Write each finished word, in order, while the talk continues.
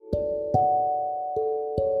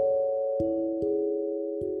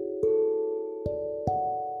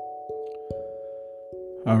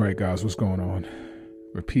All right, guys, what's going on?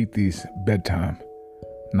 Repeat these bedtime,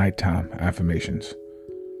 nighttime affirmations.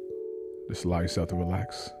 Just allow yourself to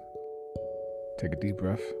relax. Take a deep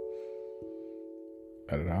breath.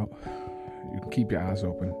 Let it out. You can keep your eyes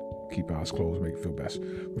open, keep your eyes closed, make it feel best.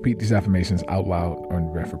 Repeat these affirmations out loud on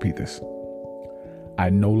your breath. Repeat this. I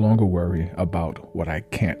no longer worry about what I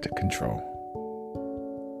can't control.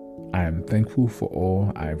 I am thankful for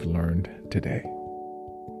all I've learned today.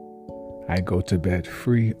 I go to bed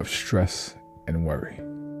free of stress and worry.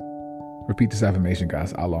 Repeat this affirmation,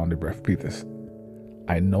 guys, out loud on the breath. Repeat this.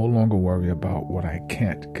 I no longer worry about what I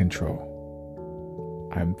can't control.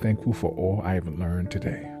 I am thankful for all I have learned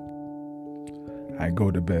today. I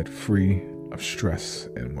go to bed free of stress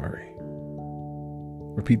and worry.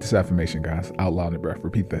 Repeat this affirmation, guys, out loud in the breath.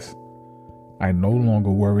 Repeat this. I no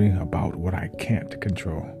longer worry about what I can't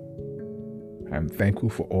control. I am thankful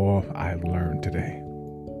for all I've learned today.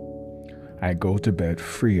 I go to bed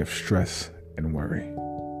free of stress and worry.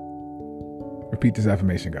 Repeat this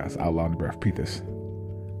affirmation, guys, out loud in the breath. Repeat this.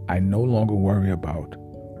 I no longer worry about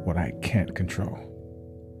what I can't control.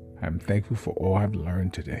 I am thankful for all I've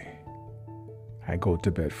learned today. I go to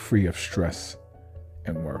bed free of stress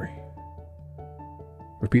and worry.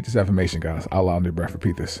 Repeat this affirmation, guys, out loud in the breath.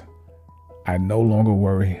 Repeat this. I no longer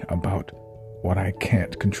worry about what I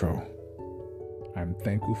can't control. I am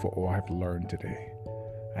thankful for all I've learned today.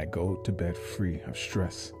 I go to bed free of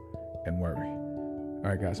stress and worry. All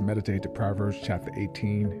right, guys, meditate to Proverbs chapter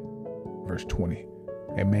 18, verse 20.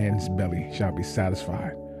 A man's belly shall be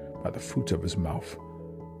satisfied by the fruits of his mouth,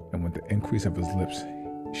 and with the increase of his lips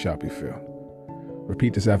shall be filled.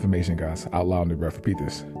 Repeat this affirmation, guys, out loud in the breath. Repeat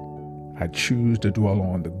this. I choose to dwell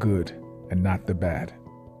on the good and not the bad.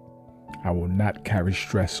 I will not carry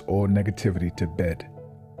stress or negativity to bed.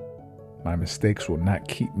 My mistakes will not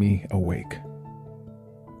keep me awake.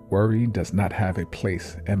 Worry does not have a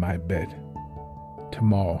place in my bed.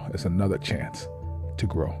 Tomorrow is another chance to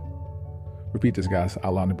grow. Repeat this, guys,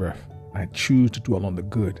 out loud in the breath. I choose to dwell on the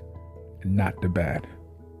good and not the bad.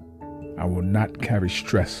 I will not carry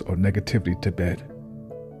stress or negativity to bed.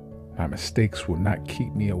 My mistakes will not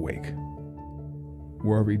keep me awake.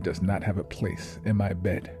 Worry does not have a place in my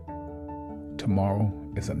bed.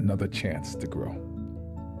 Tomorrow is another chance to grow.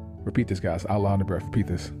 Repeat this, guys, out loud in the breath. Repeat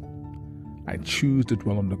this. I choose to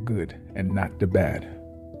dwell on the good and not the bad.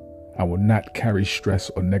 I will not carry stress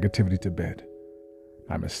or negativity to bed.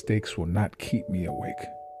 My mistakes will not keep me awake.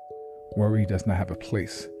 Worry does not have a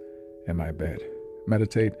place in my bed.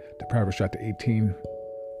 Meditate to Proverbs chapter 18,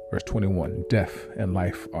 verse 21. Death and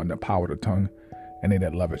life are in the power of the tongue, and they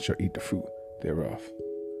that love it shall eat the fruit thereof.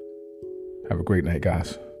 Have a great night,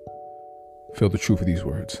 guys. Feel the truth of these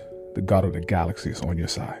words. The God of the galaxy is on your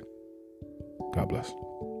side. God bless.